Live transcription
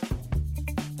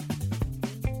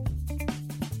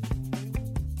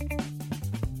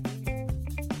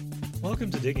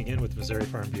Welcome to Digging In with Missouri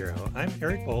Farm Bureau. I'm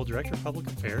Eric Bohl, Director of Public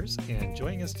Affairs, and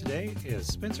joining us today is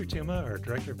Spencer Tuma, our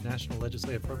Director of National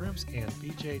Legislative Programs, and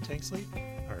BJ Tanksley,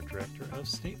 our Director of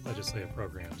State Legislative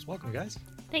Programs. Welcome, guys.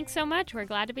 Thanks so much. We're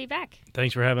glad to be back.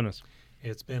 Thanks for having us.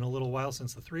 It's been a little while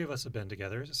since the three of us have been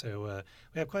together, so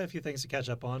we have quite a few things to catch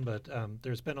up on, but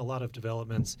there's been a lot of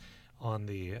developments on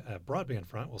the broadband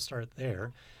front. We'll start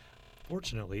there.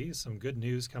 Fortunately, some good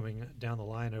news coming down the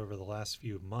line over the last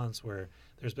few months where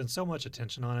there's been so much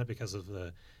attention on it because of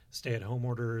the stay-at-home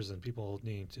orders and people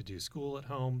needing to do school at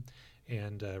home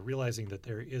and realizing that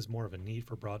there is more of a need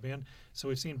for broadband. So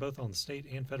we've seen both on the state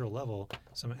and federal level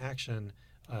some action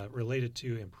related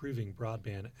to improving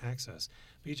broadband access.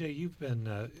 BJ, you've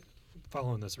been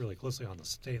following this really closely on the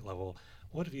state level.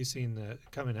 What have you seen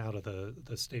coming out of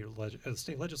the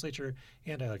state legislature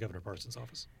and Governor Parsons'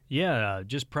 office? Yeah,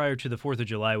 just prior to the 4th of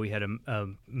July, we had a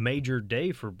major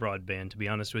day for broadband, to be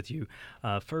honest with you.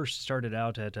 First started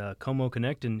out at Como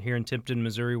Connect here in Tipton,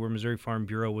 Missouri, where Missouri Farm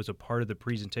Bureau was a part of the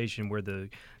presentation where the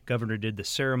governor did the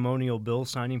ceremonial bill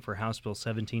signing for House Bill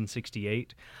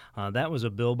 1768. That was a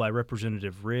bill by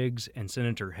Representative Riggs and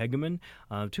Senator Hegeman,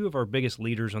 two of our biggest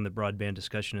leaders on the broadband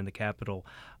discussion in the Capitol.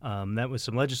 That was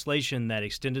some legislation that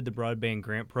extended the broadband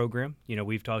grant program. You know,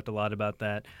 we've talked a lot about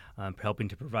that, helping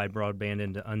to provide broadband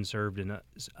into unserved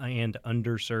and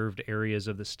underserved areas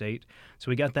of the state. So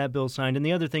we got that bill signed. And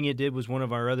the other thing it did was one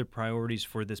of our other priorities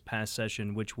for this past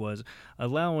session, which was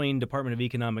allowing Department of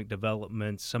Economic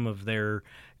Development some of their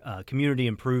community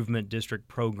improvement district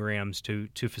programs to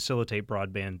facilitate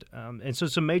broadband. And so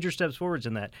some major steps forwards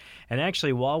in that. And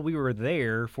actually, while we were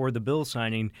there for the bill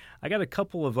signing, I got a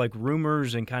couple of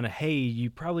rumors and kind of, hey,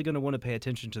 you're probably going to want to pay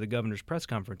attention to the governor's press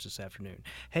conference this afternoon.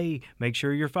 Hey, make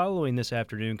sure you're following this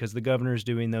afternoon because the governor's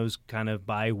doing those kind of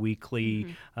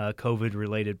bi-weekly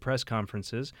COVID-related press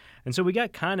conferences. And so we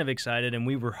got kind of excited, and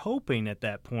we were hoping at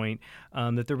that point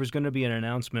that there was going to be an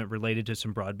announcement related to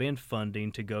some broadband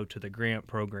funding to go to the grant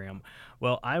program.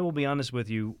 Well, I will be honest with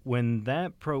you, when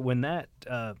that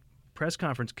press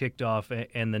conference kicked off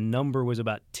and the number was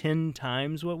about 10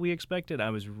 times what we expected,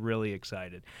 I was really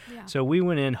excited. Yeah. So we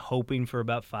went in hoping for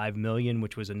about $5 million,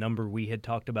 which was a number we had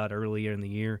talked about earlier in the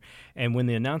year. And when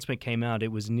the announcement came out,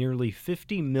 it was nearly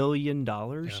 $50 million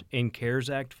in CARES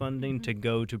Act funding to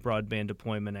go to broadband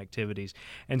deployment activities.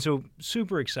 And so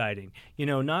super exciting. You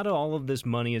know, not all of this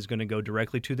money is going to go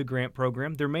directly to the grant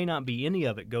program. There may not be any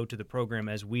of it go to the program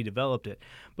as we developed it,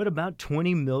 but about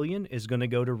 $20 million is going to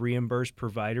go to reimburse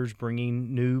providers bringing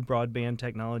new broadband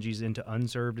technologies into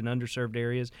unserved and underserved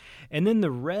areas. And then the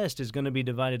rest is going to be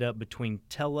divided up between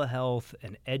telehealth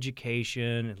and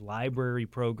education and library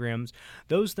programs,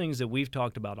 those things that we've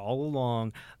talked about all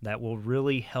along that will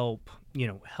really help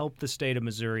the state of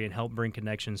Missouri and help bring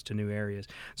connections to new areas.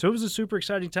 So it was a super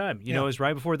exciting time. You know, it was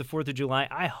right before the 4th of July.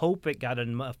 I hope it got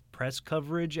enough press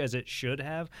coverage as it should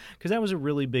have because that was a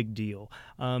really big deal.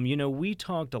 We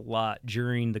talked a lot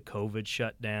during the COVID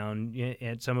shutdown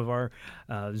at some of our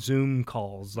Zoom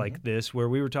calls like this where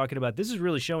we were talking about this is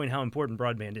really showing how important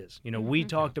broadband is. You know, we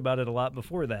talked about it a lot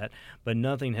before that, but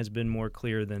nothing has been more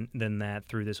clear than that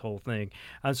through this whole thing.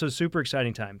 So super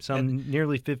exciting time.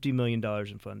 Nearly $50 million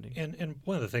in funding. And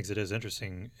one of the things that is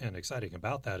interesting and exciting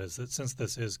about that is that since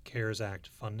this is CARES Act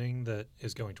funding that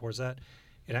is going towards that,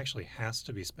 it actually has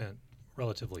to be spent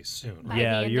relatively soon.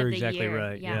 Yeah, you're exactly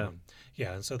right.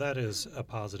 Yeah, and so that is a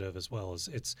positive as well. As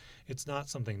it's not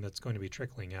something that's going to be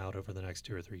trickling out over the next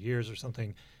 2 or 3 years or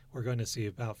something. We're going to see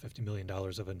about $50 million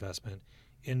of investment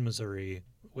in Missouri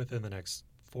within the next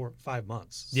 5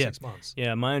 months, 6 months.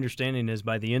 Yeah, my understanding is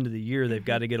by the end of the year, they've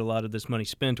got to get a lot of this money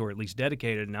spent or at least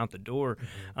dedicated and out the door.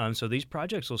 So these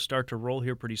projects will start to roll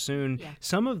here pretty soon. Yeah.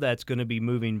 Some of that's going to be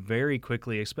moving very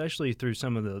quickly, especially through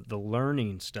some of the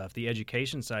learning stuff, the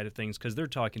education side of things, because they're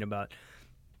talking about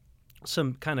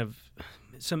some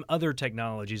other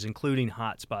technologies, including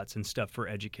hotspots and stuff for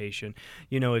education.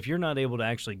 You know, if you're not able to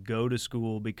actually go to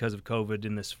school because of COVID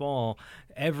in this fall,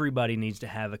 everybody needs to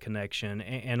have a connection.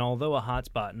 And although a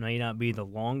hotspot may not be the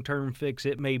long-term fix,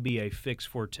 it may be a fix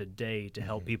for today to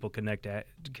help people connect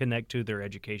to their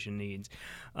education needs.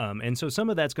 And so some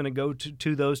of that's going to go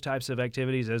to those types of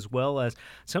activities, as well as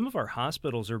some of our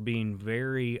hospitals are being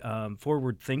very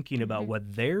forward-thinking about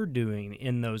what they're doing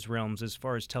in those realms as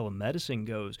far as telemedicine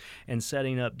goes and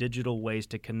setting up digital ways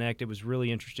to connect. It was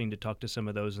really interesting to talk to some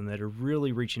of those and that are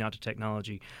really reaching out to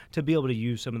technology to be able to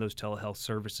use some of those telehealth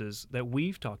services that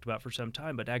we've talked about for some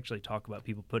time, but actually talk about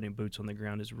people putting boots on the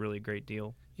ground is a really great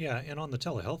deal. Yeah, and on the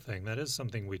telehealth thing, that is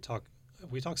something we talk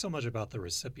so much about the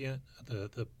recipient,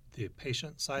 the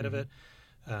patient side of it.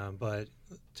 But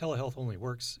telehealth only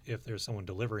works if there's someone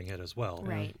delivering it as well.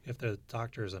 Right. If the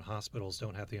doctors and hospitals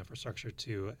don't have the infrastructure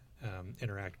to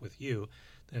interact with you,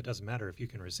 then it doesn't matter if you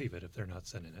can receive it if they're not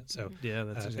sending it. So Yeah,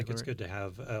 that's I think exactly it's right. good to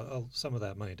have some of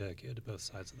that money dedicated to both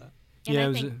sides of that. And Yeah, I it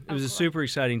was, think- it was oh, a go super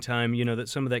exciting time, that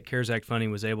some of that CARES Act funding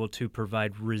was able to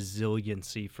provide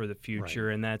resiliency for the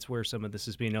future, and that's where some of this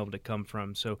is being able to come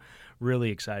from. So really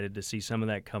excited to see some of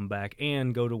that come back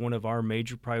and go to one of our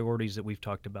major priorities that we've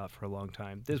talked about for a long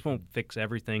time. This won't fix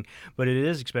everything, but it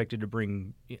is expected to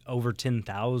bring over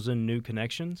 10,000 new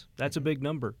connections. That's a big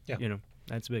number. Yeah.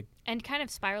 That's big. And kind of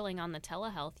spiraling on the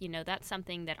telehealth, that's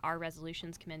something that our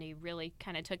resolutions committee really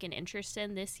kind of took an interest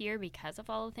in this year because of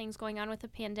all the things going on with the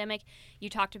pandemic. You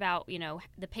talked about,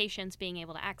 the patients being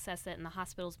able to access it and the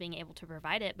hospitals being able to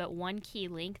provide it. But one key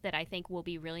link that I think will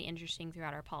be really interesting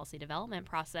throughout our policy development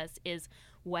process is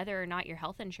whether or not your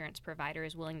health insurance provider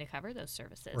is willing to cover those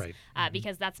services. Right.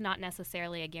 Because that's not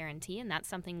necessarily a guarantee. And that's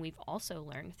something we've also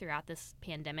learned throughout this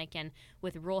pandemic. And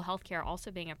with rural healthcare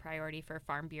also being a priority for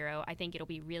Farm Bureau, I think it'll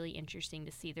be really interesting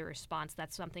to see the response.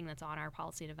 That's something that's on our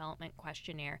policy development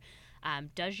questionnaire.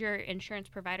 Does your insurance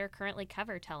provider currently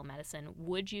cover telemedicine?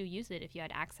 Would you use it if you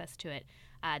had access to it?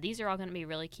 These are all going to be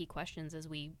really key questions as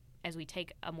we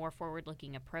take a more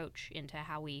forward-looking approach into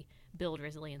how we build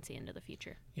resiliency into the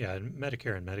future. Yeah, and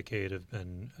Medicare and Medicaid have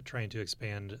been trying to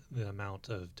expand the amount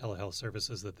of telehealth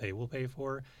services that they will pay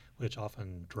for, which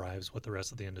often drives what the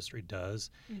rest of the industry does.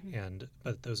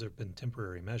 But those have been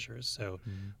temporary measures. So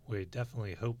we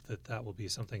definitely hope that will be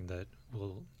something that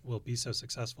will be so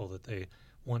successful that they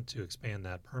want to expand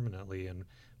that permanently and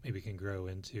maybe can grow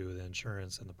into the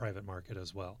insurance and the private market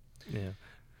as well. Yeah.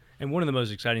 And one of the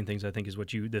most exciting things I think is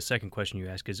the second question you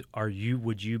ask is,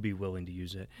 would you be willing to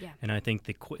use it? Yeah. And I think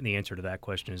the answer to that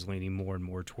question is leaning more and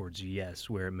more towards yes,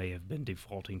 where it may have been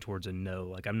defaulting towards a no.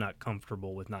 Like, I'm not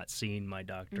comfortable with not seeing my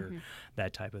doctor,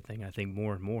 that type of thing. I think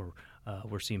more and more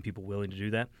we're seeing people willing to do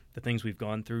that. The things we've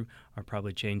gone through are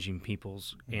probably changing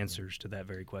people's answers to that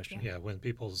very question. Yeah, when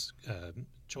people's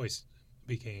choice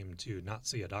became to not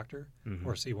see a doctor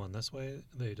or see one this way,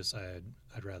 they decide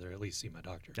I'd rather at least see my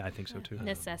doctor. I think so too.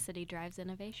 Necessity drives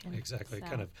innovation. Exactly. It So-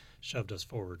 kind of shoved us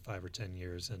forward 5 or 10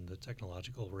 years in the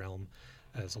technological realm,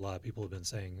 as a lot of people have been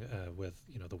saying with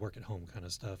the work at home kind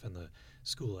of stuff and the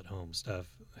school at home stuff.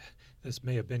 This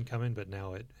may have been coming, but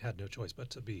now it had no choice but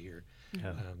to be here.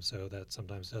 Yeah. So that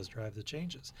sometimes does drive the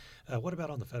changes. What about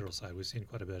on the federal side? We've seen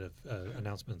quite a bit of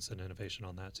announcements and innovation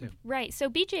on that too. Right. So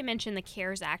BJ mentioned the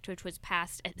CARES Act, which was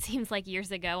passed, it seems like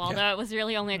years ago, although it was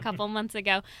really only a couple months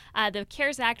ago. The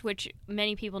CARES Act, which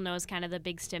many people know as kind of the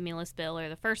big stimulus bill or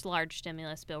the first large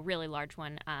stimulus bill, really large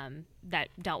one that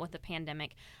dealt with the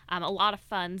pandemic. A lot of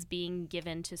funds being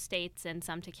given to states and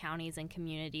some to counties and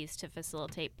communities to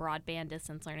facilitate broadband,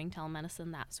 distance learning,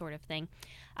 telemedicine, that sort of thing.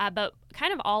 But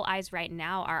kind of all eyes right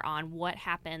now are on what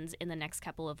happens in the next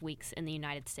couple of weeks in the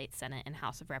United States Senate and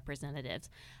House of Representatives.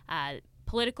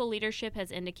 Political leadership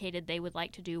has indicated they would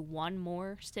like to do one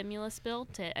more stimulus bill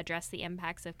to address the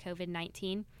impacts of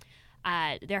COVID-19.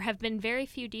 There have been very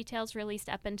few details released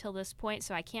up until this point,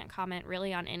 so I can't comment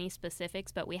really on any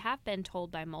specifics, but we have been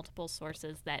told by multiple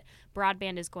sources that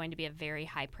broadband is going to be a very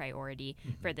high priority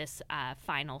for this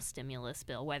final stimulus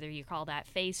bill, whether you call that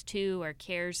Phase 2 or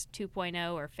CARES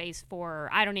 2.0 or Phase 4, or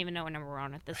I don't even know what number we're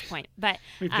on at this point. But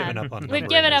We've given up on we've numbering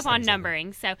given these up on things, I think.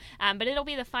 numbering. So, but it'll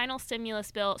be the final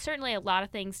stimulus bill. Certainly a lot of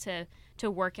things to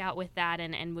work out with that,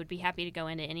 and would be happy to go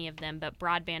into any of them. But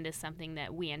broadband is something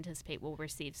that we anticipate will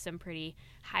receive some pretty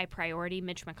high priority.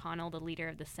 Mitch McConnell, the leader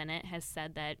of the Senate, has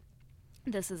said that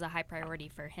this is a high priority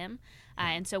for him.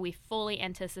 And so we fully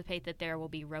anticipate that there will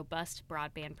be robust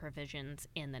broadband provisions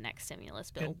in the next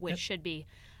stimulus bill, which should be,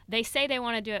 they say they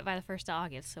want to do it by the 1st of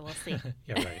August, so we'll see.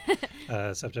 Yeah,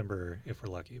 right. September, if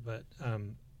we're lucky. But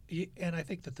and I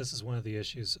think that this is one of the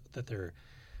issues that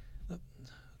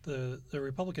the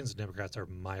Republicans and Democrats are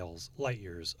light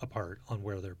years apart on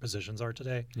where their positions are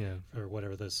today for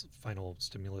whatever this final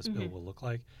stimulus bill will look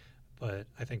like. But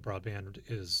I think broadband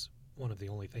is one of the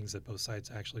only things that both sides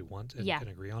actually want and can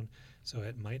agree on. So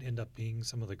it might end up being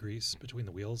some of the grease between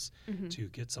the wheels to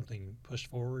get something pushed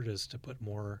forward, is to put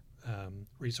more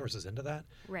resources into that.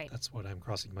 Right. That's what I'm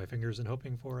crossing my fingers and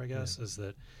hoping for, I guess, is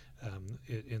that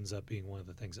it ends up being one of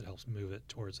the things that helps move it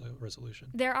towards a resolution.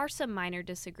 There are some minor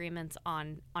disagreements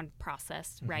on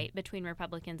process, right, between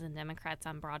Republicans and Democrats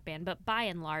on broadband, but by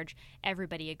and large,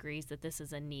 everybody agrees that this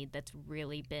is a need that's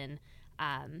really been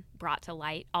brought to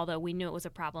light. Although we knew it was a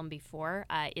problem before,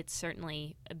 it's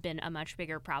certainly been a much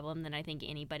bigger problem than I think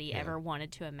anybody ever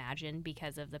wanted to imagine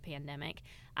because of the pandemic.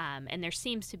 And there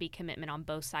seems to be commitment on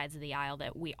both sides of the aisle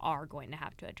that we are going to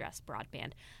have to address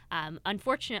broadband.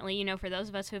 Unfortunately, for those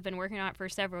of us who have been working on it for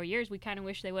several years, we kind of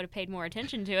wish they would have paid more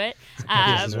attention to it.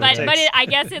 I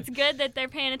guess it's good that they're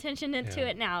paying attention to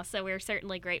it now. So we're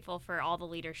certainly grateful for all the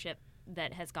leadership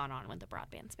that has gone on with the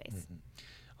broadband space.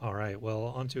 Mm-hmm. All right. Well,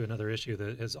 on to another issue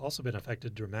that has also been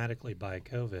affected dramatically by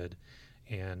COVID,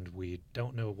 and we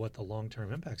don't know what the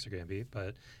long-term impacts are going to be,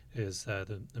 but is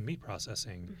the meat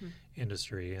processing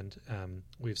industry. And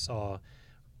we saw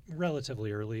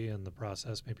relatively early in the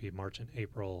process, maybe March and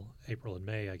April and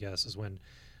May, I guess, is when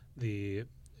the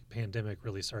pandemic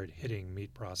really started hitting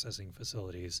meat processing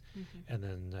facilities, and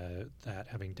then that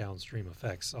having downstream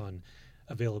effects on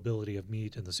availability of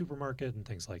meat in the supermarket and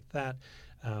things like that.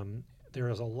 There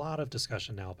is a lot of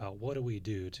discussion now about what do we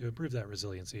do to improve that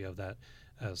resiliency of that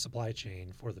supply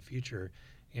chain for the future.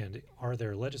 And are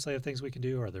there legislative things we can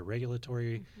do? Are there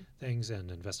regulatory things and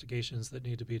investigations that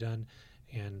need to be done?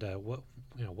 And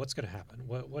what's going to happen?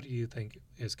 What do you think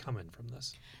is coming from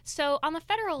this? So on the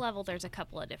federal level, there's a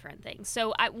couple of different things.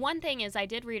 So one thing is I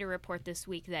did read a report this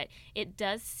week that it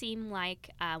does seem like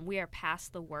we are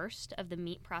past the worst of the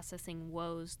meat processing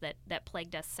woes that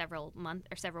plagued us several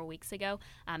weeks ago.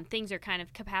 Things are kind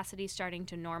of capacity starting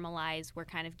to normalize. We're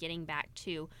kind of getting back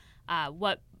to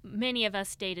what many of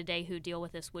us day to day who deal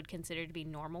with this would consider to be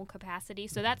normal capacity.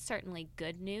 So that's certainly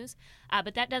good news.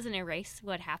 But that doesn't erase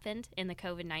what happened in the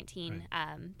COVID-19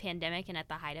 pandemic and at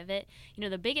the height of it.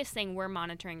 The biggest thing we're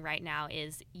monitoring right now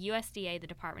is USDA, the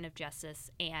Department of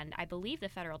Justice, and I believe the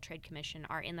Federal Trade Commission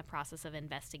are in the process of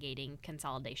investigating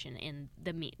consolidation in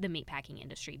the meatpacking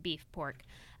industry, beef, pork.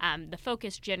 The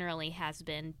focus generally has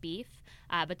been beef,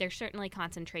 but there's certainly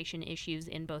concentration issues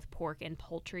in both pork and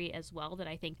poultry as well that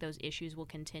I think those issues will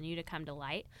continue to come to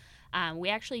light. We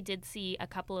actually did see a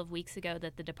couple of weeks ago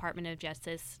that the Department of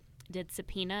Justice did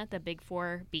subpoena the big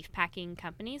four beef packing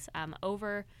companies.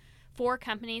 Over 4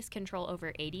 companies control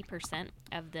over 80%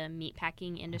 of the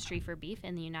meatpacking industry for beef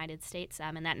in the United States,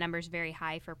 and that number is very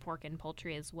high for pork and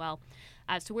poultry as well.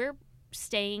 So we're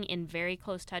staying in very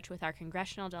close touch with our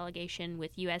congressional delegation,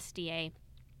 with USDA,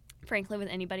 frankly, with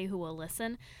anybody who will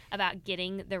listen, about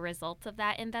getting the results of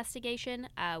that investigation.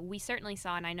 We certainly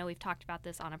saw, and I know we've talked about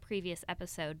this on a previous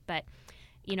episode, but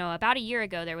about a year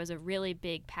ago, there was a really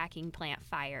big packing plant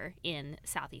fire in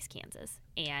southeast Kansas,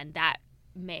 and that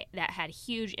had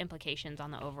huge implications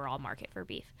on the overall market for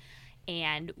beef.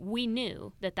 And we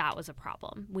knew that was a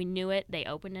problem. We knew it. They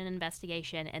opened an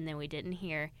investigation, and then we didn't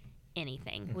hear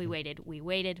anything. We waited.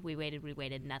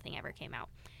 Nothing ever came out.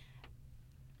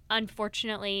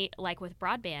 Unfortunately, like with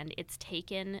broadband, it's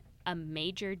taken a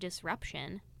major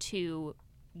disruption to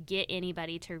get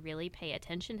anybody to really pay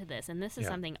attention to this. And this is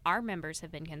something our members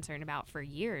have been concerned about for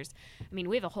years. I mean,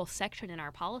 we have a whole section in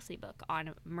our policy book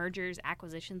on mergers,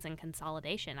 acquisitions, and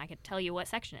consolidation. I could tell you what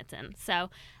section it's in. So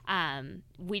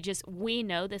we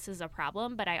know this is a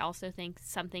problem, but I also think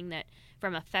something that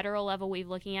from a federal level we've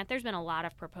looking at, there's been a lot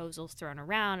of proposals thrown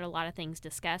around, a lot of things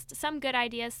discussed, some good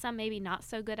ideas, some maybe not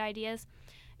so good ideas.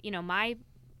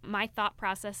 My thought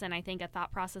process, and I think a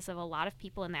thought process of a lot of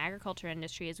people in the agriculture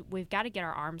industry, is we've got to get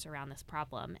our arms around this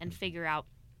problem and figure out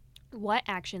what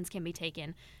actions can be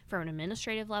taken from an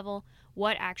administrative level,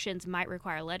 what actions might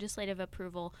require legislative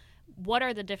approval, what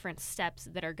are the different steps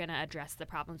that are going to address the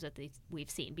problems that we've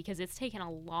seen, because it's taken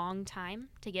a long time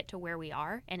to get to where we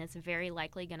are, and it's very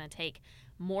likely going to take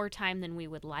more time than we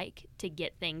would like to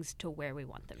get things to where we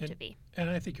want them to be. And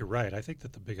I think you're right. I think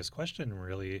that the biggest question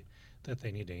really that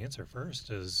they need to answer first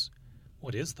is,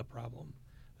 what is the problem?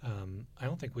 I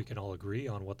don't think we can all agree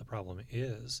on what the problem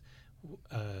is.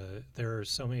 There are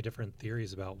so many different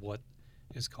theories about what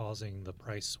is causing the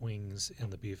price swings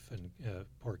in the beef and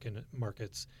pork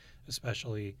markets,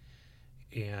 especially.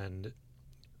 And,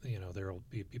 there will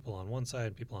be people on one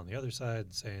side, people on the other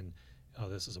side saying, oh,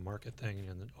 this is a market thing,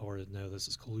 or no, this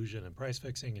is collusion and price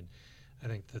fixing. And I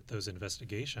think that those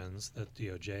investigations that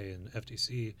DOJ and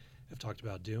FTC have talked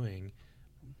about doing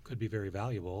could be very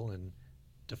valuable in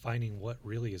defining what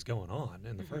really is going on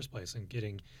in the first place and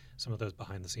getting some of those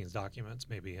behind the scenes documents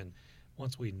maybe. And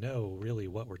once we know really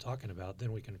what we're talking about,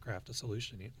 then we can craft a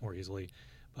solution more easily.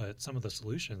 But some of the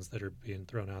solutions that are being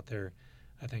thrown out there,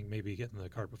 I think maybe getting the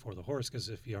cart before the horse, because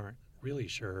if you aren't really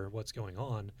sure what's going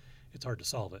on, it's hard to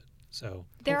solve it. So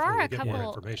There hopefully are we'll a get more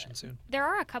couple- information soon. There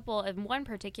are a couple of one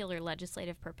particular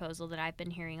legislative proposal that I've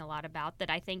been hearing a lot about that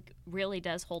I think really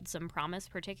does hold some promise,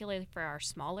 particularly for our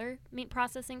smaller meat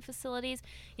processing facilities.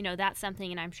 You know, that's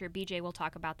something, and I'm sure BJ will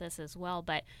talk about this as well,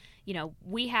 but, you know,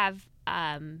 we have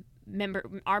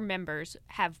our members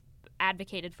have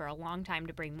advocated for a long time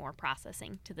to bring more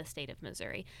processing to the state of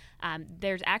Missouri.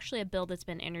 There's actually a bill that's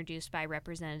been introduced by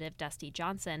Representative Dusty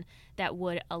Johnson that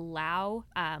would allow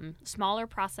smaller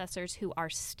processors who are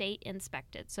state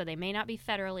inspected. So they may not be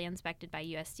federally inspected by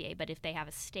USDA, but if they have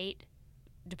a state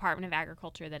Department of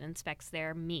Agriculture that inspects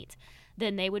their meat,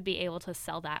 then they would be able to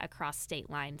sell that across state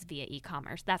lines via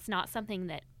e-commerce. That's not something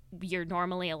that you're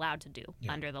normally allowed to do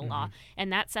under the law. And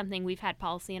that's something we've had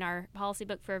policy in our policy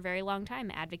book for a very long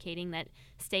time, advocating that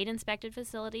state inspected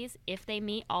facilities, if they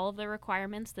meet all of the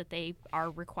requirements that they are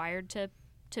required to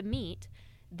meet,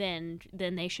 then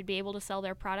they should be able to sell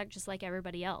their product just like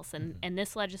everybody else. And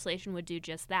this legislation would do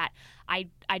just that. I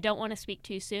don't want to speak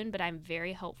too soon, but I'm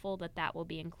very hopeful that that will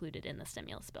be included in the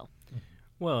stimulus bill.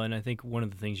 Well, and I think one of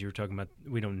the things you were talking about,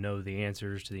 we don't know the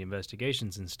answers to the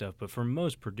investigations and stuff, but for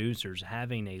most producers,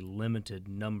 having a limited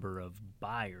number of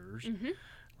buyers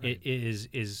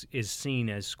is seen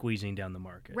as squeezing down the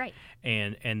market. Right.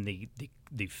 And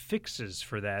the fixes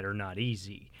for that are not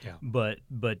easy. Yeah. But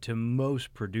to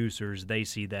most producers, they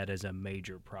see that as a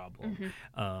major problem.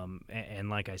 And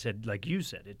like I said, like you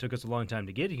said, it took us a long time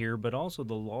to get here, but also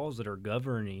the laws that are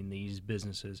governing these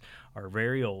businesses are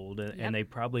very old, and they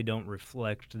probably don't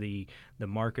reflect the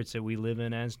markets that we live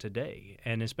in as today.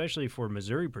 And especially for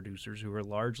Missouri producers who are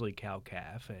largely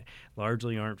cow-calf,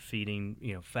 largely aren't feeding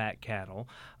fat cattle,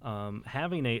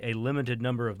 having a limited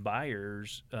number of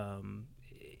buyers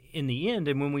in the end,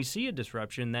 and when we see a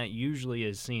disruption, that usually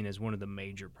is seen as one of the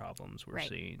major problems we're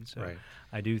seeing. So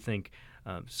I do think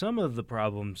some of the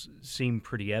problems seem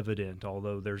pretty evident,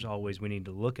 although there's always, we need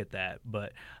to look at that,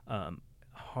 but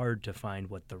hard to find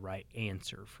what the right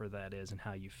answer for that is and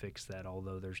how you fix that,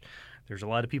 although there's a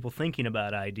lot of people thinking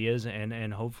about ideas,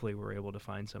 and hopefully we're able to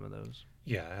find some of those.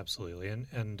 Yeah, absolutely.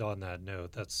 And on that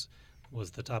note,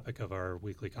 was the topic of our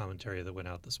weekly commentary that went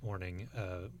out this morning,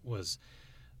 was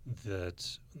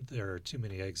that there are too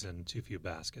many eggs in too few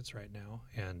baskets right now.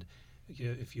 And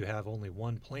if you have only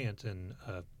one plant in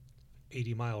a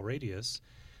 80-mile radius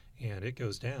and it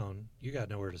goes down, you got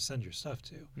nowhere to send your stuff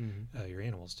to, your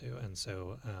animals to. And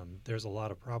so there's a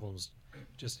lot of problems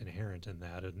just inherent in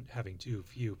that and having too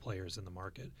few players in the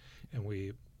market. And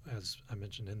we, as I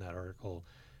mentioned in that article,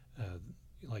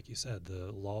 like you said,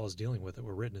 the laws dealing with it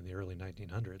were written in the early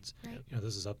 1900s. Right.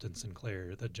 This is Upton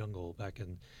Sinclair, the jungle back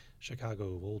in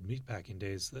Chicago, old meatpacking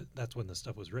days. That's when this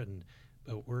stuff was written.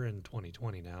 But we're in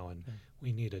 2020 now, and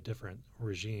we need a different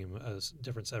regime, a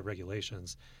different set of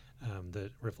regulations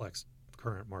that reflects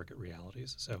current market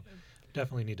realities. So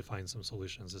definitely need to find some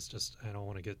solutions. It's just I don't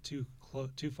want to get too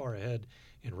far ahead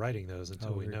in writing those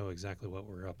until we know exactly what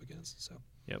we're up against. So.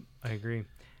 Yep, I agree.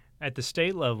 At the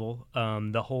state level,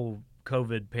 the whole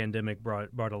COVID pandemic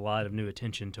brought a lot of new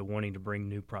attention to wanting to bring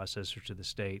new processors to the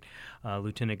state.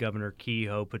 Lieutenant Governor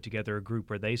Kehoe put together a group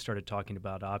where they started talking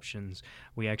about options.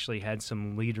 We actually had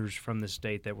some leaders from the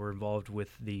state that were involved with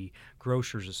the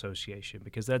Grocers Association,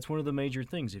 because that's one of the major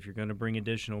things. If you're going to bring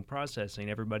additional processing,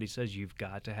 everybody says you've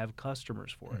got to have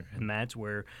customers for it, and that's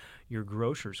where your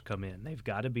grocers come in. They've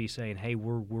got to be saying, hey,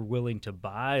 we're willing to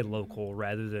buy local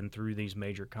rather than through these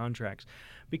major contracts,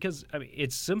 because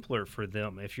it's simpler for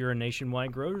them. If you're a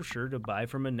nationwide grocer, to buy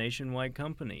from a nationwide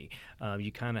company,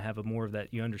 you kind of have more of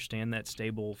that. You understand that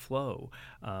stable flow.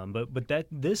 But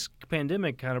this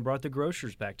pandemic kind of brought the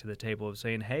grocers back to the table of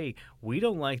saying, hey, we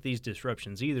don't like these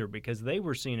disruptions either, because they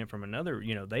were seeing it from another.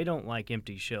 They don't like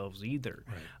empty shelves either.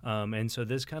 Right. And so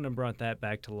this kind of brought that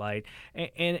back to light,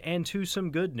 and to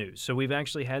some good news. So we've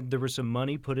actually there was some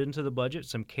money put into the budget,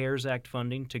 some CARES Act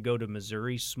funding to go to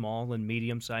Missouri small and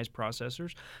medium-sized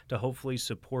processors to hopefully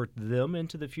support them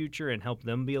into the future and help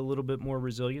them be a little bit more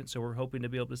resilient. So we're hoping to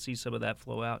be able to see some of that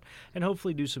flow out and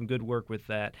hopefully do some good work with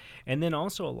that. And then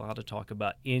also a lot of talk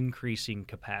about increasing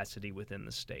capacity within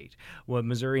the state. What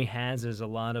Missouri has is a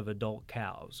lot of adult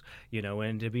cows,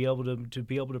 and to be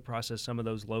able to process some of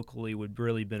those locally would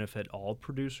really benefit all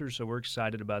producers. So we're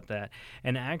excited about that.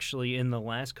 And actually, in the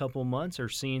last couple months, are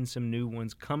seeing some new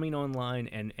ones coming online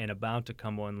and about to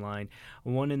come online.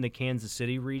 One in the Kansas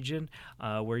City region,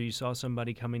 where you saw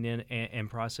somebody coming in and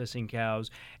processing processing cows,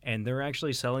 and they're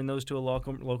actually selling those to a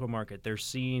local market. They're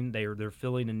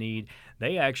filling a need.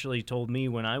 They actually told me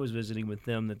when I was visiting with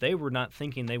them that they were not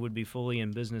thinking they would be fully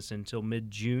in business until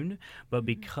mid-June, but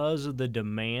because of the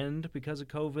demand, because of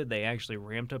COVID, they actually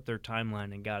ramped up their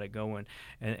timeline and got it going,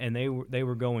 and they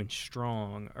were going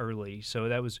strong early. So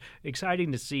that was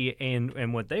exciting to see,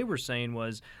 and what they were saying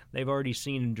was they've already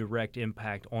seen a direct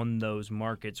impact on those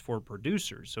markets for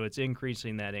producers. So it's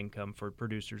increasing that income for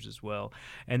producers as well.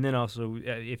 And then also,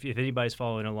 if anybody's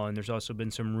following along, there's also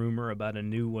been some rumor about a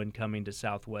new one coming to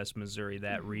Southwest Missouri,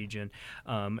 that region,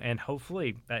 and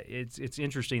hopefully it's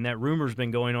interesting. That rumor's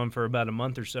been going on for about a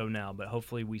month or so now, but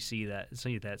hopefully we see that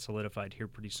solidified here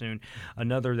pretty soon.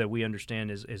 Another that we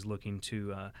understand is looking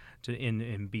to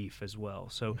in beef as well.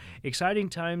 So exciting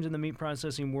times in the meat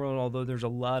processing world, although there's a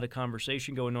lot of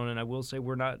conversation going on, and I will say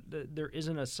there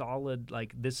isn't a solid,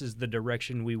 like, this is the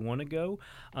direction we want to go,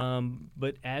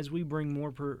 but as we bring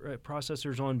more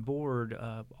processors on board,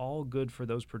 all good for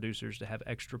those producers to have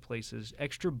extra places,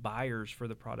 extra buyers for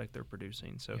the product they're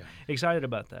producing. So excited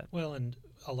about that. Well, and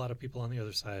a lot of people on the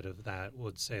other side of that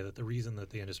would say that the reason that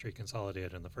the industry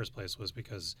consolidated in the first place was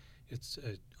because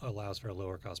it allows for a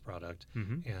lower cost product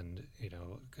and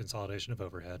consolidation of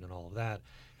overhead and all of that,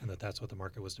 and that's what the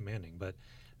market was demanding. But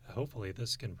hopefully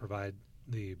this can provide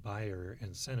the buyer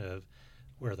incentive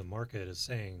where the market is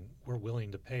saying we're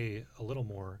willing to pay a little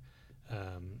more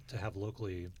to have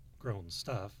locally grown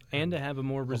stuff and to have a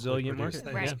more resilient market,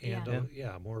 right? And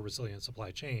a more resilient supply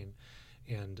chain.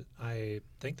 And I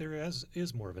think there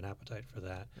is more of an appetite for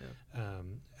that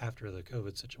after the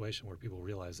COVID situation, where people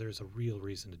realize there's a real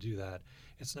reason to do that.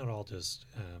 It's not all just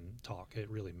talk. It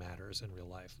really matters in real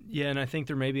life. Yeah, and I think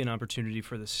there may be an opportunity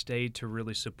for the state to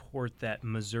really support that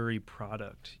Missouri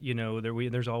product.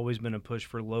 There's always been a push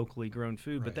for locally grown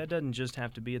food, but that doesn't just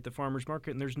have to be at the farmer's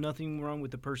market, and there's nothing wrong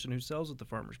with the person who sells at the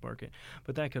farmer's market.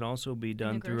 But that could also be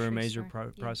done through our major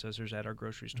processors at our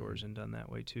grocery stores and done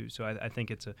that way too. So I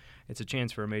think it's a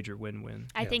chance for a major win-win.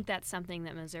 I think that's something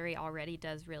that Missouri already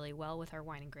does really well with our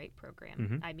wine and grape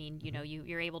program. I mean,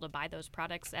 you're able to buy those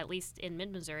products, at least in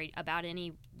mid-Missouri, about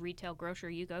any retail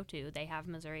grocery you go to. They have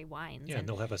Missouri wines. Yeah, and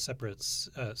they'll have a separate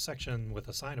section with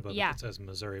a sign above it that says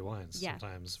Missouri wines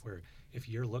sometimes, where if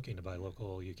you're looking to buy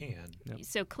local, you can.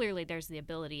 So clearly there's the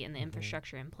ability and the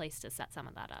infrastructure in place to set some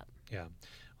of that up. Yeah.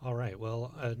 All right.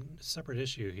 Well, a separate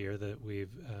issue here that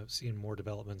we've seen more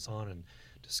developments on and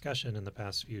discussion in the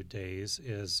past few days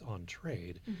is on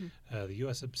trade. The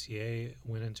USMCA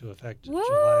went into effect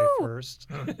July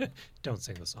 1st. Don't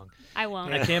sing the song. I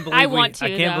won't. I can't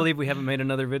believe we haven't made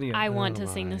another video. I want to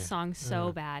sing this song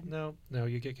so bad. No,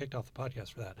 you get kicked off the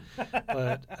podcast for that.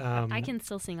 But I can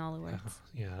still sing all the words.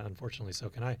 Yeah, unfortunately, so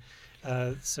can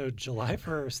I. So July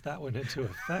 1st, that went into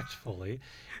effect fully.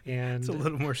 And it's a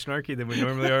little more snarky than we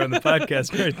normally are on the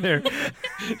podcast right there.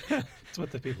 It's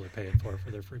what the people are paying for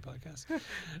their free podcast.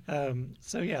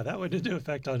 So that went into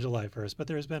effect on July 1st. But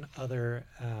there's been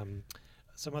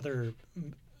some other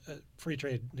free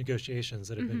trade negotiations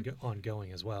that have been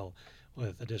ongoing as well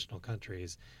with additional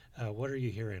countries. What are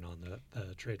you hearing on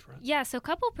the trade front? Yeah, so a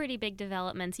couple pretty big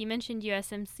developments. You mentioned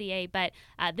USMCA, but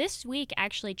this week,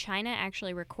 actually, China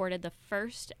actually recorded the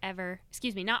largest ever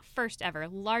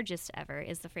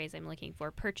is the phrase I'm looking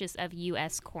for, purchase of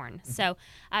U.S. corn. So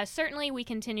certainly we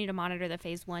continue to monitor the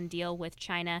Phase 1 deal with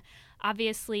China.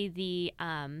 Obviously, the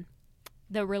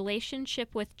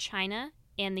relationship with China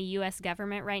and the U.S.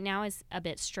 government right now is a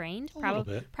bit strained.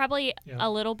 Probably a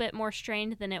little bit more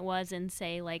strained than it was in,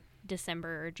 say, like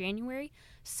December or January.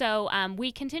 So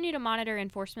we continue to monitor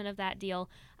enforcement of that deal.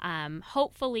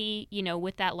 Hopefully,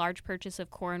 with that large purchase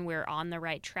of corn, we're on the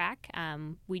right track.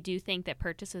 We do think that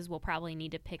purchases will probably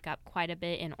need to pick up quite a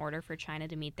bit in order for China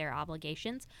to meet their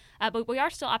obligations. But we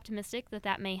are still optimistic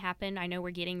that may happen. I know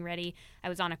we're getting ready. I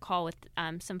was on a call with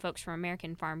some folks from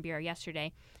American Farm Bureau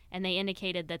yesterday, and they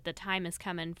indicated that the time is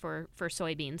coming for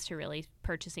soybeans to really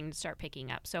purchasing to start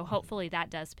picking up. So hopefully that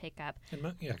does pick up.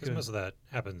 Because most of that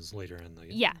happens later in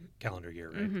the calendar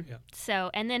year, right? Yeah. So,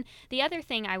 and then the other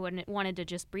thing I wanted to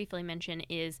just briefly mention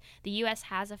is the U.S.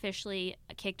 has officially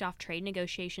kicked off trade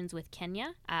negotiations with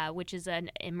Kenya, which is an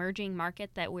emerging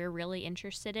market that we're really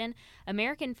interested in.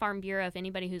 American Farm Bureau, if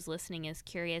anybody who's listening is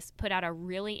curious, put out a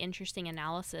really interesting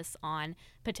analysis on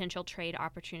potential trade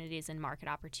opportunities and market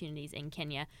opportunities in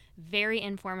Kenya. Very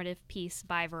informative piece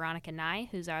by Veronica Nye,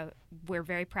 we're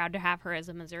very proud to have her as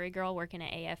a Missouri girl working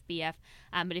at AFBF.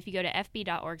 But if you go to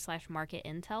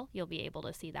fb.org/marketintel, you'll be able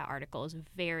to see that article. It's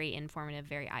very informative,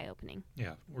 very eye-opening.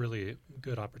 Yeah, really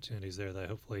good opportunities there that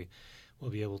hopefully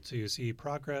we'll be able to see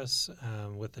progress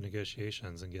with the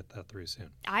negotiations and get that through soon.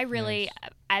 I really,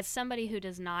 as somebody who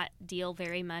does not deal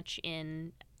very much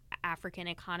in African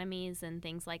economies and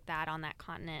things like that on that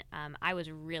continent, I was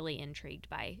really intrigued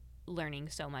by learning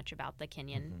so much about the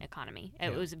Kenyan economy.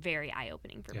 It was very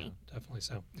eye-opening for me. Definitely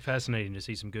so. Fascinating to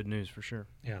see some good news for sure.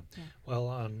 Yeah. Well,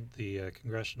 on the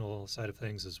congressional side of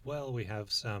things as well, we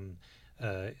have some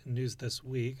news this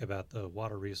week about the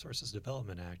Water Resources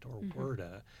Development Act, or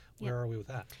WRDA. Where are we with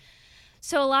that?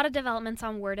 So a lot of developments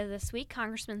on WRDA this week.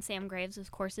 Congressman Sam Graves,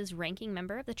 of course, is ranking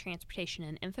member of the Transportation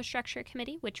and Infrastructure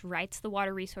Committee, which writes the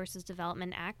Water Resources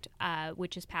Development Act,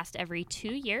 which is passed every 2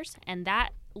 years. And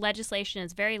that legislation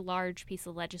is a very large piece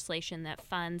of legislation that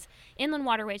funds inland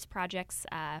waterways projects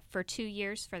for 2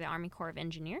 years for the Army Corps of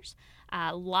Engineers.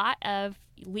 A lot of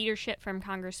leadership from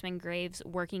Congressman Graves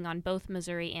working on both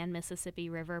Missouri and Mississippi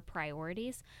River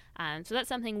priorities. So that's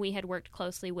something we had worked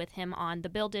closely with him on. The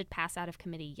bill did pass out of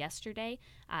committee yesterday,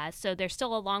 so there's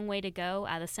still a long way to go.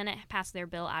 The Senate passed their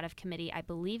bill out of committee, I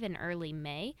believe, in early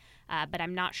May, but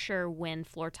I'm not sure when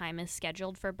floor time is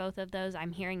scheduled for both of those.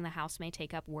 I'm hearing the House may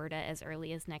take up WRDA as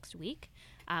early as next week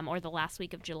or the last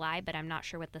week of July, but I'm not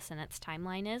sure what the Senate's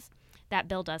timeline is. That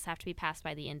bill does have to be passed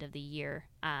by the end of the year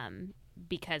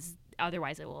because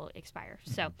otherwise it will expire.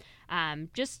 So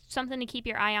just something to keep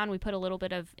your eye on. We put a little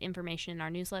bit of information in our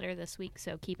newsletter this week,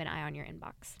 so keep an eye on your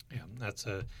inbox. Yeah, that's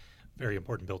a very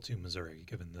important bill to Missouri,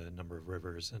 given the number of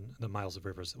rivers and the miles of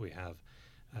rivers that we have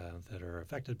that are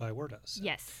affected by WRDA. So,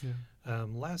 yes.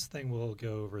 Last thing we'll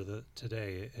go over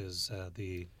today is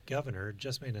the governor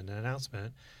just made an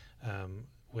announcement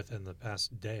within the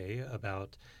past day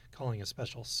about calling a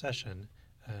special session,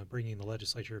 bringing the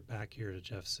legislature back here to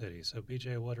Jeff City. So,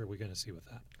 BJ, what are we going to see with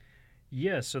that?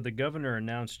 Yes, so the governor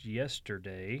announced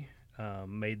yesterday,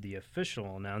 made the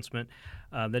official announcement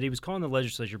that he was calling the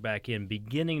legislature back in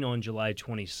beginning on July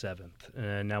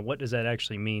 27th. Now, what does that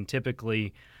actually mean?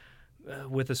 Typically,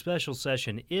 with a special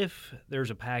session, if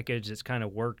there's a package that's kind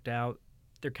of worked out,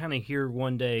 they're kind of here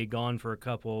one day, gone for a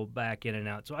couple, back in and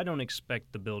out. So I don't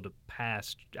expect the bill to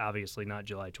pass, obviously not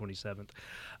July 27th,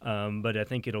 but I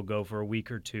think it'll go for a week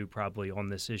or two probably on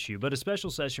this issue. But a special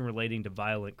session relating to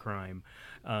violent crime.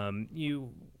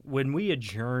 When we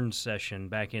adjourned session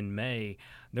back in May,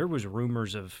 there was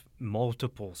rumors of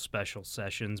multiple special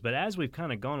sessions. But as we've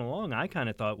kind of gone along, I kind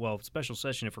of thought, well, special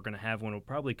session, if we're going to have one, will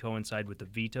probably coincide with the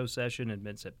veto session in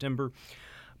mid-September.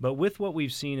 But with what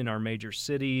we've seen in our major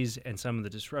cities and some of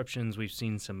the disruptions, we've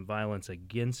seen some violence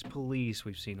against police.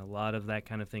 We've seen a lot of that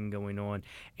kind of thing going on,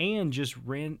 and just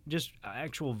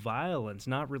actual violence,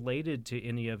 not related to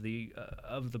any of the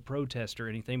protest or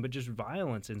anything, but just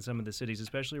violence in some of the cities,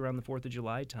 especially around the 4th of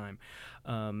July time.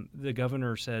 The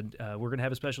governor said we're going to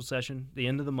have a special session the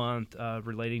end of the month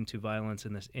relating to violence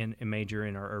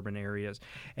in our urban areas,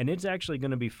 and it's actually going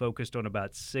to be focused on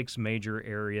about 6 major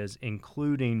areas,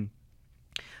 including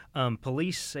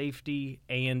police safety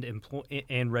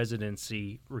and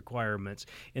residency requirements.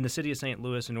 In the city of St.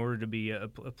 Louis, in order to be a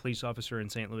police officer in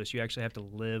St. Louis, you actually have to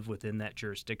live within that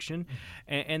jurisdiction.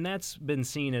 And that's been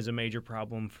seen as a major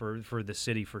problem for the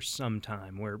city for some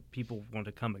time, where people want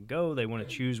to come and go. They want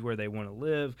to choose where they want to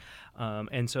live.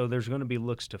 And so there's going to be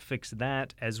looks to fix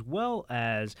that, as well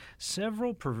as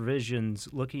several provisions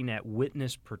looking at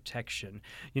witness protection.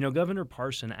 Governor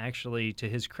Parson actually, to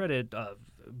his credit,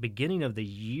 beginning of the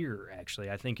year, actually,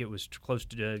 I think it was close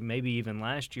to maybe even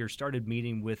last year, started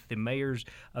meeting with the mayors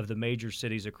of the major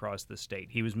cities across the state.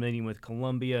 He was meeting with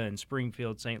Columbia and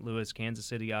Springfield, St. Louis, Kansas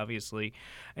City, obviously,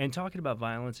 and talking about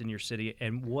violence in your city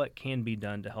and what can be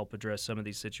done to help address some of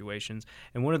these situations.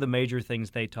 And one of the major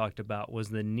things they talked about was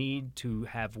the need to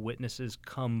have witnesses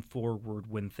come forward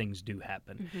when things do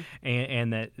happen,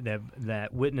 and that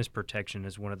witness protection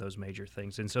is one of those major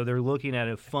things. And so they're looking at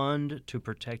a fund to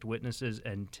protect witnesses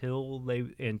until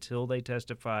they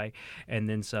testify, and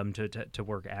then some to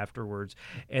work afterwards,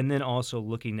 and then also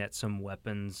looking at some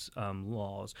weapons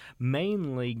laws,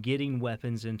 mainly getting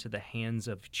weapons into the hands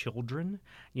of children.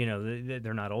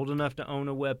 They're not old enough to own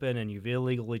a weapon, and you've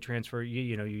illegally transferred,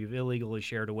 you've illegally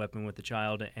shared a weapon with a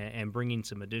child, and bringing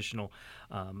some additional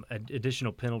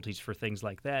penalties for things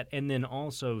like that, and then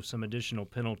also some additional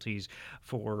penalties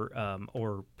for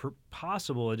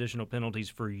possible additional penalties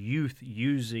for youth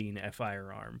using a firearm.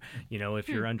 firearm. If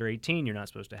you're under 18, you're not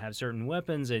supposed to have certain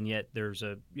weapons, and yet there's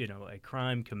a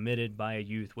crime committed by a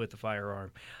youth with a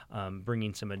firearm,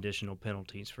 bringing some additional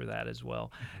penalties for that as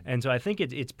well. And so I think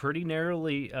it's pretty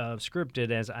narrowly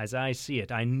scripted as I see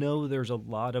it. I know there's a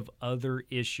lot of other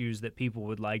issues that people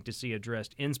would like to see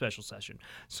addressed in special session.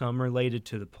 Some related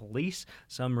to the police,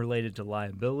 some related to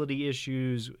liability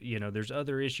issues. There's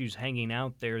other issues hanging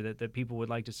out there that people would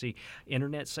like to see.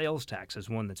 Internet sales tax is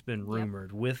one that's been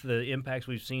rumored. With the impacts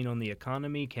we've seen on the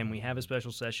economy, can we have a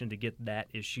special session to get that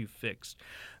issue fixed?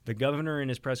 The governor in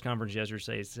his press conference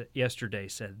yesterday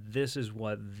said this is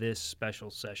what this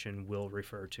special session will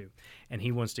refer to, and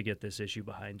he wants to get this issue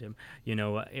behind him.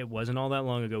 It wasn't all that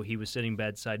long ago he was sitting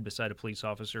bedside beside a police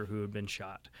officer who had been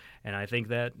shot, and I think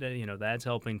that that's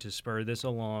helping to spur this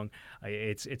along.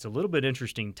 It's a little bit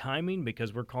interesting timing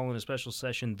because we're calling a special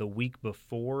session the week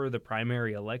before the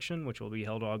primary election, which will be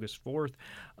held August 4th,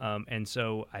 and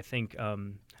so I think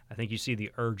you see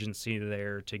the urgency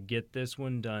there to get this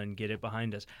one done, get it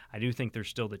behind us. I do think there's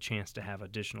still the chance to have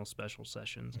additional special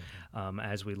sessions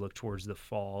as we look towards the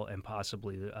fall and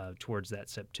possibly towards that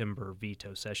September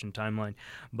veto session timeline.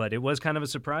 But it was kind of a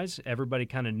surprise. Everybody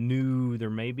kind of knew there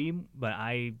may be, but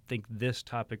I think this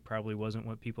topic probably wasn't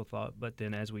what people thought. But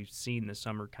then as we've seen the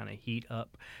summer kind of heat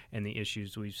up and the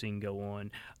issues we've seen go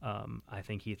on, I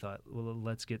think he thought, well,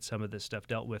 let's get some of this stuff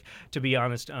dealt with. To be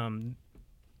honest,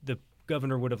 the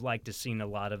governor would have liked to seen a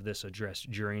lot of this addressed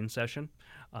during session.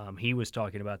 He was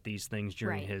talking about these things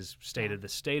during his State of the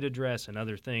State address and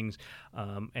other things,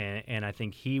 and I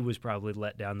think he was probably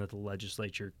let down that the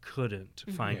legislature couldn't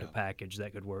find a package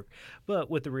that could work. But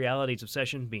with the realities of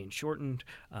session being shortened,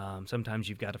 sometimes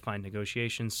you've got to find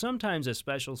negotiations. Sometimes a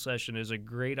special session is a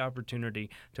great opportunity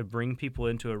to bring people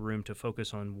into a room to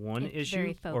focus on one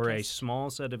issue or a small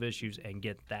set of issues and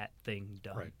get that thing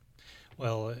done. Right.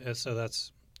 Well, so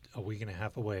that's a week and a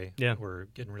half away. Yeah. We're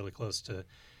getting really close to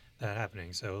that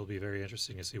happening. So it'll be very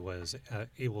interesting to see what is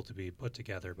able to be put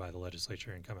together by the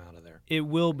legislature and come out of there. It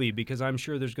will be, because I'm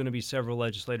sure there's going to be several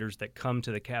legislators that come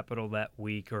to the Capitol that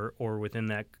week or within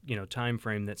that time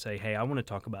frame that say, hey, I want to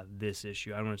talk about this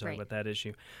issue. I want to talk about that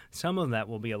issue. Some of that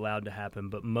will be allowed to happen,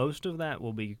 but most of that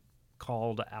will be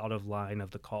called out of line of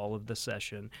the call of the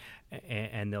session,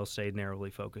 and they'll stay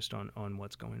narrowly focused on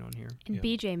what's going on here. And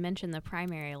BJ mentioned the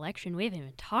primary election. We haven't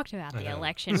even talked about the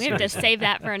election. We have to save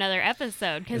that for another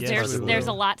episode because there's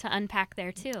a lot to unpack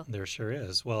there too. There sure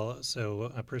is. Well,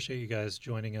 so I appreciate you guys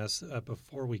joining us.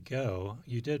 Before we go,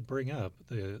 you did bring up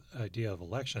the idea of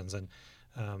elections, and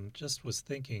just was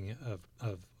thinking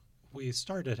of we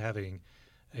started having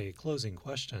a closing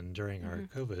question during our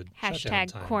COVID shutdown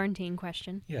time. #quarantine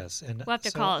question. Yes, and we'll have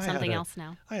to call it something else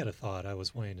now. I had a thought I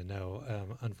was wanting to know.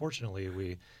 Unfortunately,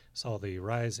 we saw the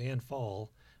rise and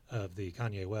fall of the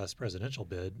Kanye West presidential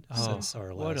bid since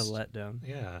our last. What a letdown!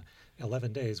 Yeah,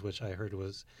 11 days, which I heard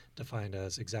was defined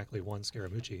as exactly one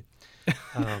Scaramucci.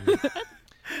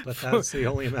 But that's the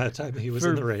only amount of time he was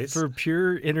in the race. For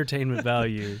pure entertainment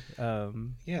value.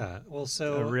 Yeah, well,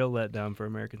 so a real letdown for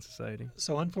American society.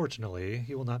 So unfortunately,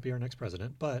 he will not be our next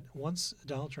president. But once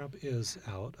Donald Trump is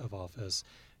out of office,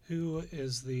 who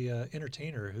is the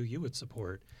entertainer who you would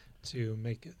support to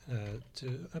make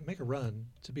a run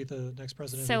to be the next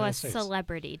president of the United States? So a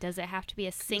celebrity. Does it have to be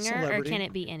a singer or can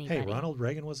it be anybody? Hey, Ronald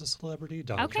Reagan was a celebrity.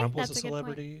 Donald Trump was a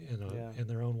celebrity in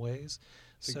their own ways.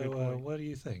 So what do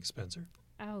you think, Spencer?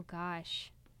 Oh,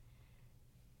 gosh.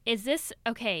 Is this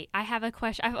okay? I have a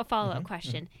question. I have a follow-up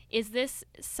question. Is this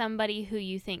somebody who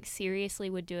you think seriously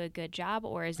would do a good job,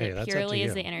 or is it purely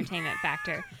as the entertainment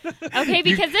factor? Okay,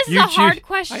 because this is a hard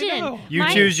question. I know. You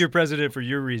choose your president for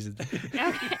your reasons.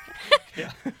 Okay.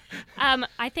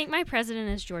 I think my president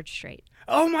is George Strait.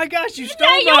 Oh my gosh, you stole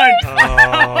mine!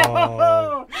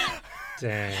 Oh.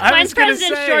 Dang. Mine's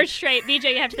President George Strait.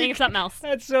 BJ, you have to think of something else.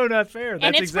 That's so not fair.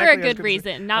 And it's for a good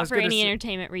reason, not for any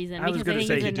entertainment reason. I was going to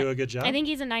say he'd do a good job. I think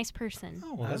he's a nice person.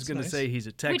 Oh, well, I was going to say he's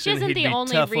a Texan. Which isn't He'd the be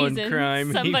only tough reason on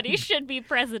crime. somebody should be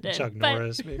president. Chuck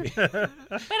Norris, maybe. But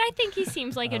I think he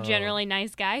seems like a generally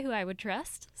nice guy who I would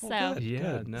trust. Well,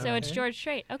 good. So it's George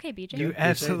Strait. Okay, BJ. You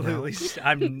absolutely.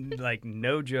 I'm like,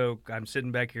 no joke. I'm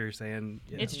sitting back here saying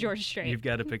it's George Strait. You've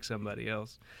got to pick somebody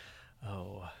else.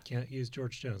 Oh, can't use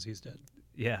George Jones. He's dead.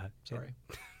 Yeah. Sorry.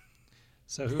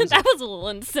 So who is that? Was a little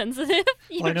insensitive.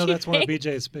 Well, I know that's one of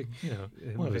BJ's big,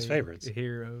 one of his favorites.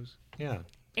 Heroes. Yeah.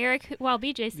 Eric, while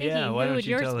BJ's thinking, who would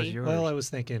yours be? Well, I was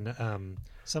thinking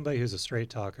somebody who's a straight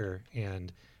talker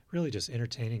and really just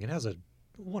entertaining and has a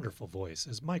wonderful voice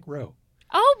is Mike Rowe.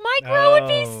 Oh, Mike Rowe would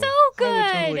be so good. I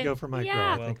would totally go for Mike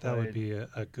Rowe. I think that would be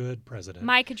a good president.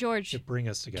 Mike George. To bring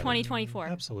us together. 2024.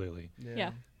 Absolutely.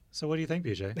 Yeah. So what do you think,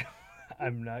 BJ?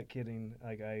 I'm not kidding.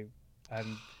 Like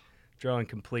I'm drawing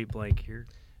complete blank here.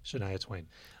 Shania Twain.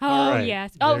 Oh All right,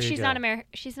 yes. there Oh, you she's go. not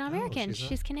She's not American. she's not?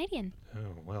 She's Canadian. Oh,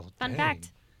 well, Fun dang.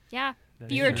 fact. Yeah. That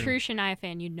If you're a is true Shania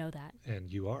fan, you'd know that.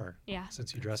 And you are, Yeah.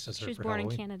 since you dressed as her She was for born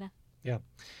Halloween. in Canada. Yeah.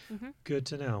 Mhm. Good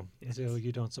to know. Yes. So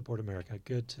you don't support America.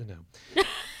 Good to know.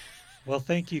 Well,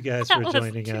 thank you guys That for was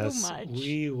joining too us. much.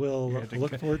 We will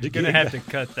look forward to You're gonna getting have to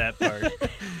cut that part.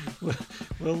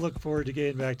 we'll look forward to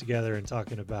getting back together and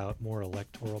talking about more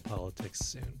electoral politics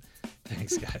soon.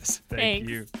 Thanks, guys. Thank Thanks.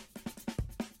 you.